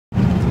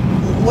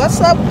What's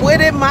up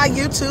with it, my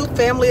YouTube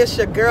family? It's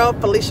your girl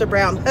Felicia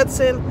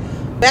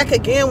Brown-Hudson, back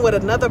again with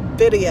another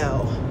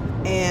video.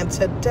 And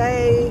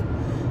today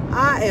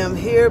I am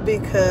here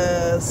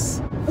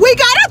because we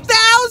got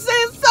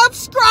 1,000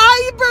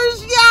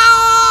 subscribers,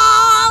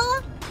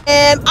 y'all,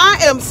 and I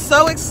am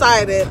so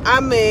excited. I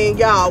mean,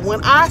 y'all,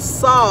 when I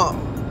saw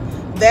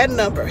that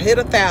number hit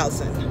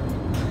 1,000,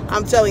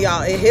 I'm telling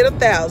y'all, it hit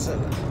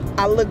 1,000.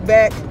 I look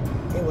back,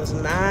 it was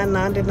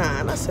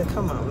 $9.99. I said,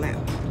 come on now.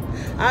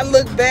 I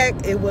look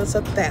back, it was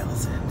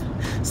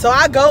 1,000. So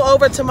I go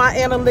over to my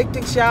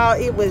analytics, y'all.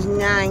 It was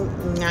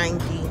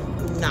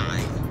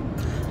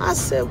 $9.99. I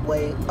said,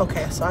 wait.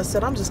 Okay, so I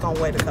said, I'm just gonna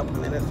wait a couple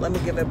minutes. Let me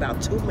give it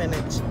about 2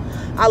 minutes.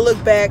 I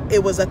look back,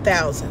 it was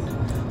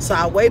 1,000. So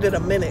I waited a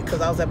minute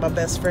because I was at my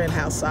best friend's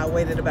house. So I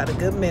waited about a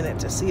good minute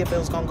to see if it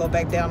was gonna go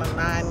back down to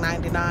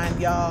 $9.99,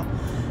 y'all.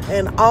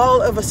 And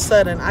all of a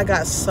sudden, I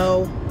got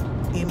so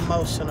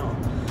emotional.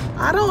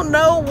 I don't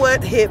know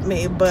what hit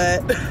me,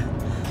 but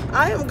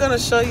I am gonna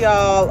show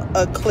y'all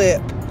a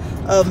clip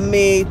of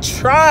me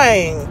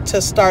trying to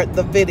start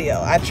the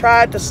video. I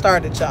tried to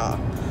start it, y'all.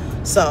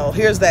 So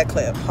here's that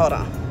clip. Hold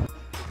on.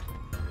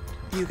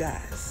 You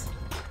guys,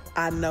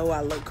 I know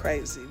I look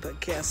crazy, but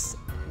guess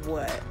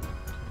what?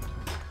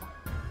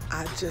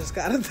 I just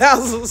got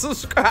 1,000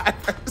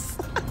 subscribers.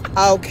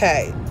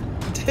 Okay,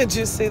 did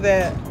you see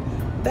that?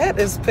 That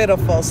is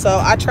pitiful.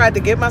 So I tried to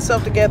get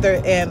myself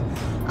together and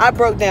I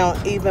broke down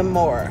even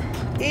more,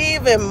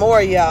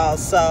 y'all.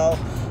 So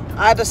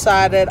I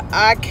decided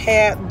I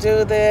can't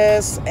do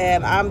this,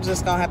 and I'm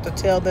just gonna have to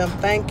tell them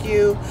thank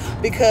you,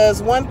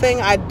 because one thing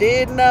I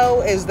did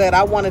know is that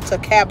I wanted to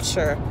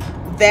capture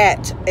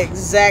that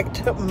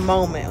exact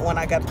moment when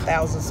I got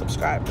 1,000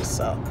 subscribers.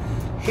 So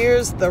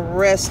here's the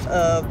rest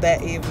of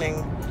that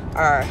evening,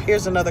 or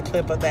here's another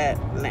clip of that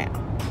now.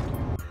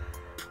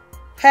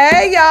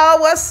 Hey y'all,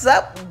 what's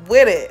up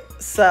with it?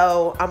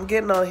 So I'm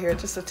getting on here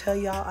just to tell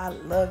y'all I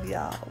love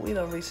y'all. We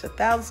done reached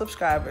 1,000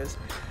 subscribers.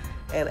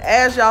 And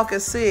as y'all can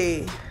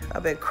see,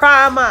 I've been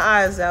crying my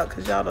eyes out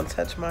because y'all done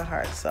touched my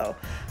heart. So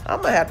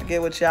I'm going to have to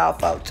get with y'all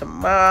folk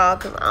tomorrow,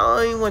 because I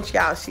don't even want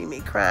y'all to see me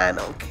crying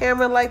on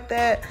camera like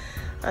that.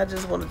 I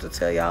just wanted to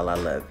tell y'all I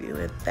love you.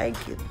 And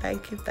thank you,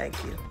 thank you,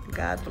 thank you.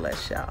 God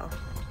bless y'all.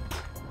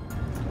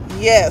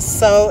 Yes,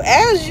 so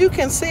as you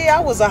can see, I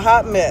was a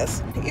hot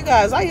mess. You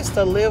guys, I used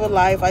to live a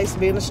life. I used to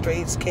be in the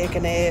streets,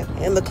 kicking it,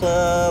 in the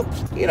club,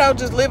 you know,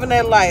 just living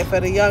that life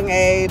at a young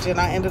age. And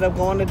I ended up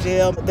going to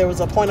jail. There was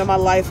a point in my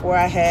life where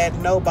I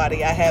had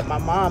nobody. I had my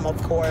mom, of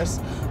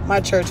course, my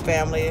church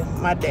family,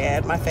 my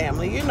dad, my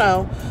family, you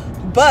know.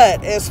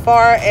 But as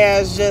far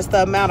as just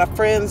the amount of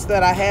friends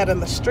that I had in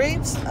the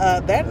streets,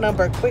 that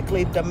number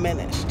quickly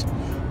diminished.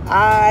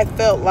 I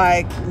felt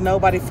like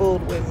nobody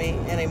fooled with me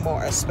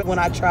anymore. When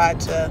I tried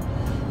to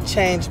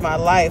change my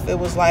life, it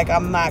was like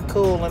I'm not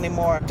cool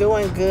anymore.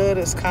 Doing good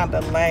is kind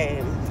of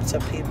lame to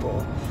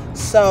people.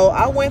 So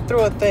I went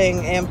through a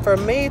thing, and for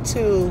me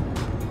to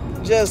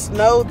just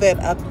know that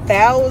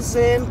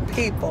 1,000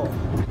 people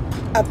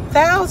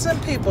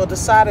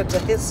decided to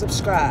hit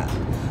subscribe.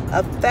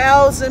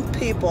 1,000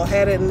 people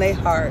had it in their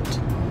heart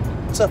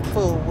to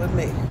fool with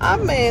me. I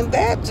mean,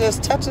 that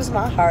just touches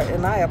my heart,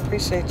 and I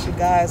appreciate you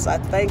guys. I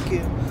thank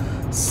you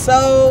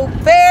so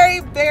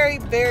very, very,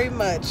 very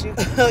much.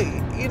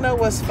 You know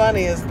what's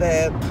funny is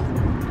that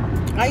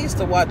I used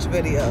to watch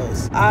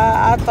videos.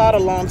 I thought a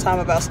long time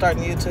about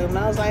starting YouTube, and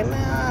I was like,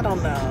 nah, I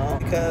don't know,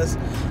 because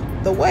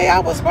the way I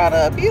was brought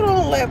up, you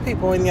don't let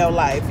people in your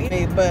life.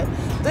 But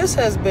this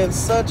has been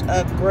such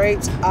a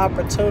great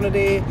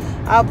opportunity.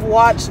 I've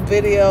watched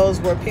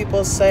videos where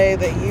people say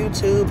that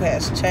YouTube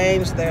has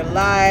changed their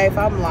life.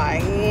 I'm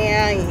like,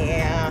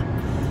 yeah.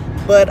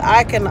 But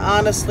I can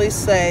honestly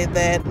say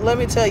that, let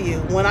me tell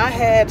you, when I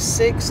had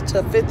 6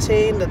 to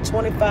 15 to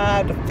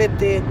 25 to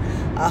 50,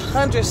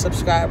 100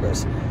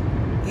 subscribers,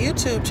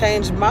 YouTube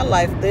changed my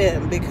life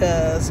then,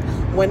 because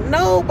when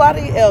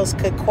nobody else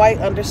could quite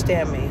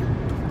understand me,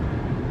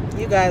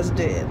 you guys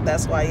did.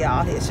 That's why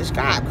y'all hit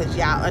subscribe, because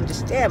y'all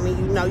understand me.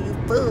 You know you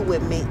fool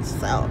with me.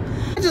 So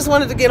I just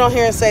wanted to get on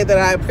here and say that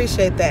I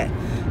appreciate that.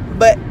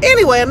 But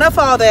anyway, enough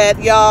all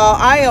that, y'all.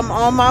 I am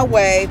on my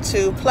way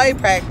to play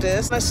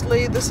practice.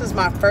 Honestly, this is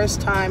my first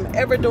time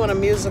ever doing a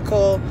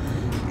musical.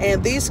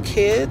 And these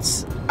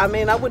kids, I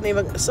mean, I wouldn't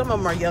even, some of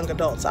them are young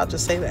adults. I'll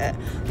just say that.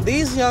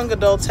 These young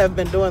adults have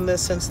been doing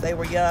this since they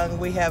were young.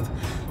 We have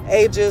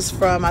ages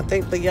from, I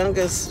think the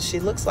youngest, she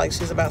looks like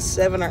she's about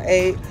 7 or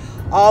 8,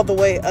 all the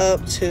way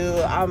up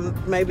to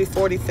maybe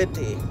 40,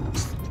 50,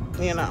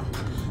 you know.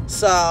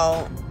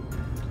 So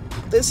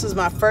this is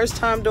my first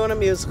time doing a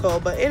musical.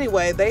 But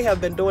anyway, they have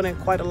been doing it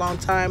quite a long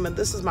time, and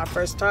this is my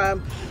first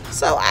time.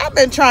 So I've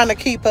been trying to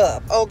keep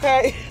up,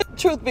 okay?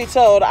 Truth be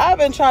told, I've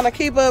been trying to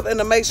keep up and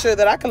to make sure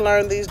that I can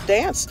learn these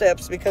dance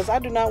steps, because I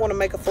do not want to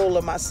make a fool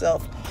of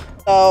myself.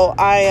 So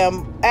I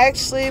am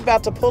actually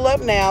about to pull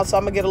up now, so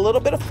I'm gonna get a little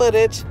bit of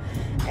footage.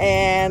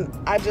 And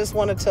I just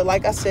wanted to,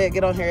 like I said,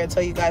 get on here and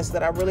tell you guys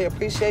that I really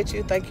appreciate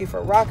you. Thank you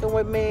for rocking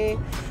with me.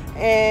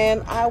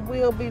 and I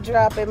will be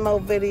dropping more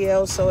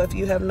videos. So if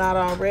you have not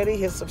already,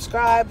 hit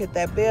subscribe, hit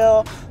that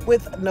bell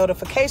with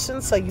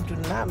notifications so you do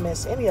not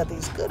miss any of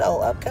these good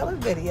old upcoming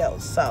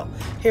videos. So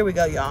here we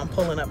go, y'all. I'm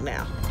pulling up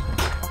now.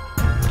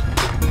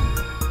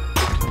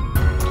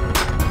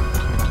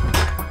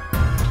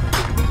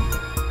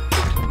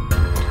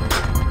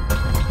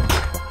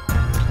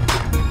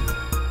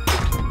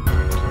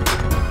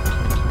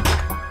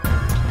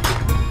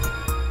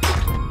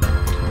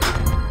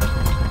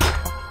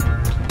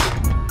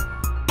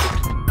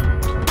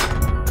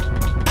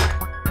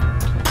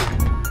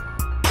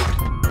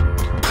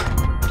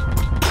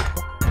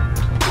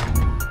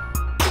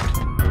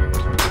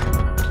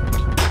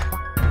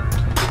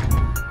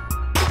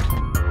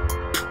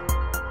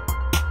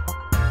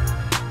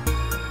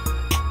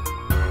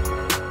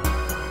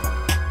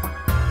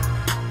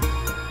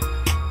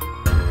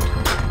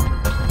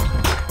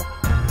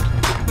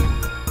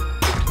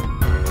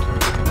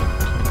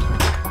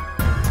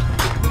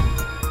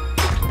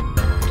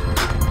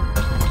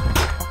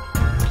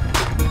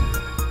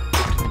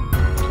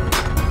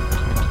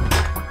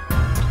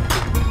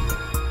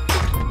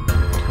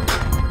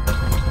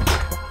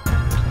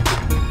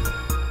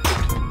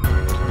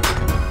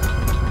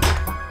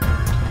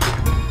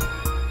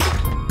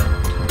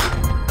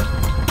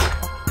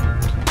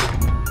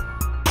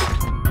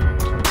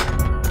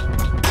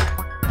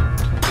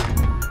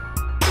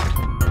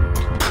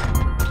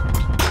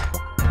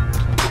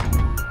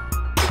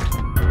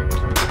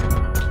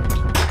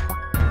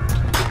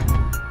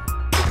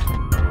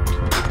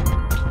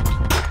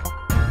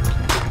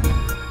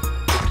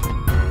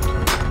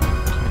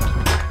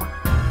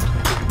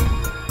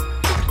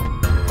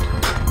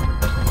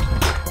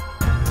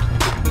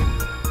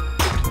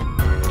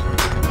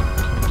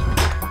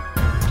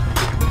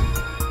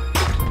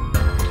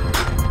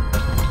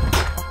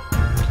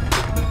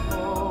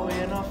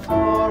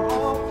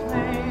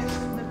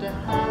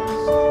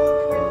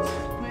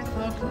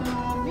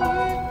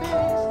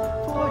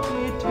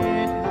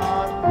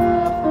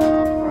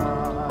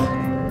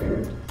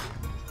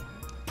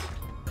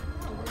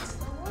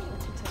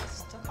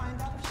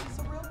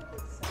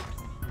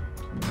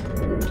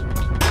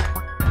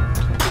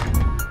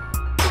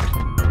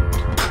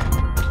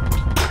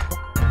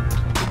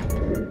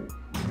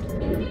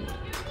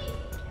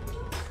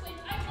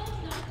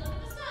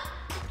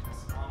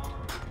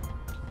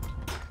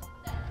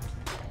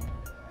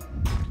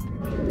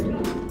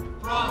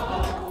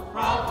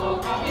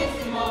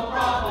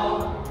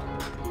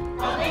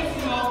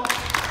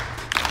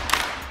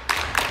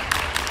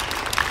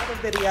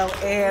 Video,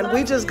 and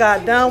we just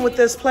got done with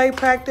this play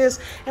practice,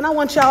 and I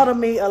want y'all to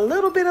meet a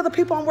little bit of the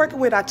people I'm working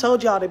with. I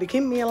told y'all to be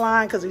keeping me in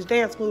line because these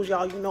dance moves,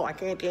 y'all, you know I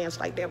can't dance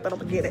like that, but I'm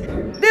gonna get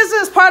it. This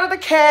is part of the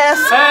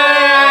cast.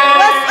 Hey!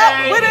 What's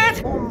up with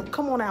it?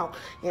 Come on out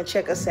and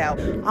check us out.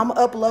 I'm gonna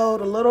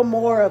upload a little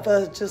more of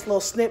just little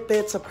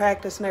snippets of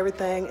practice and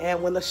everything,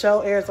 and when the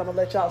show airs, I'm gonna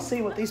let y'all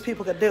see what these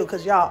people can do,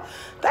 because y'all,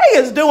 they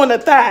is doing the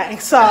thing.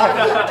 So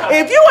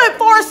if you in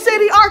Forest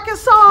City,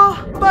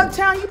 Arkansas,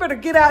 Bucktown, you better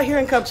get out here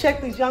and come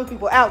check these young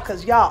people out,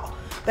 because y'all,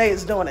 they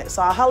is doing it.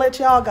 So I'll holler at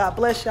y'all. God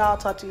bless y'all.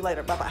 Talk to you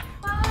later. Bye-bye.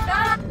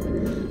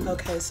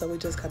 Okay, so we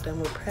just got done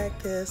with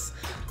practice.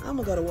 I'm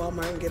gonna go to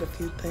Walmart and get a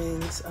few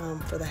things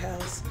for the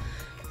house.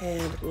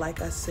 And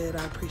like I said,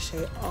 I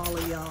appreciate all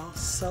of y'all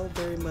so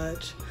very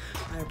much.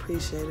 I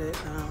appreciate it.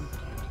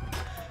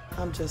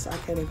 I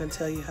can't even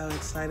tell you how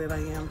excited I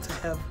am to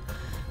have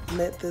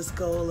met this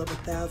goal of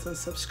 1,000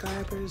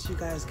 subscribers. You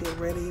guys get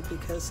ready,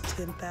 because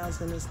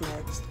 10,000 is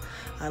next.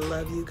 I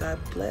love you. God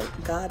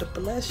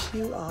bless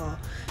you all.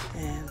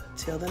 And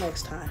till the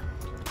next time.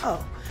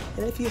 Oh,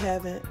 and if you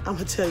haven't, I'm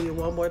gonna tell you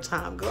one more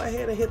time, go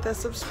ahead and hit that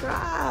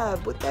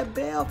subscribe with that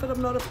bell for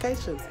them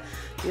notifications.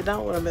 You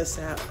don't want to miss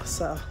out.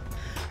 So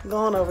I'm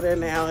going over there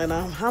now, and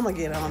I'm gonna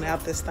get on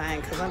out this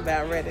thing, because I'm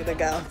about ready to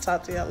go.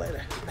 Talk to y'all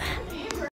later. Bye.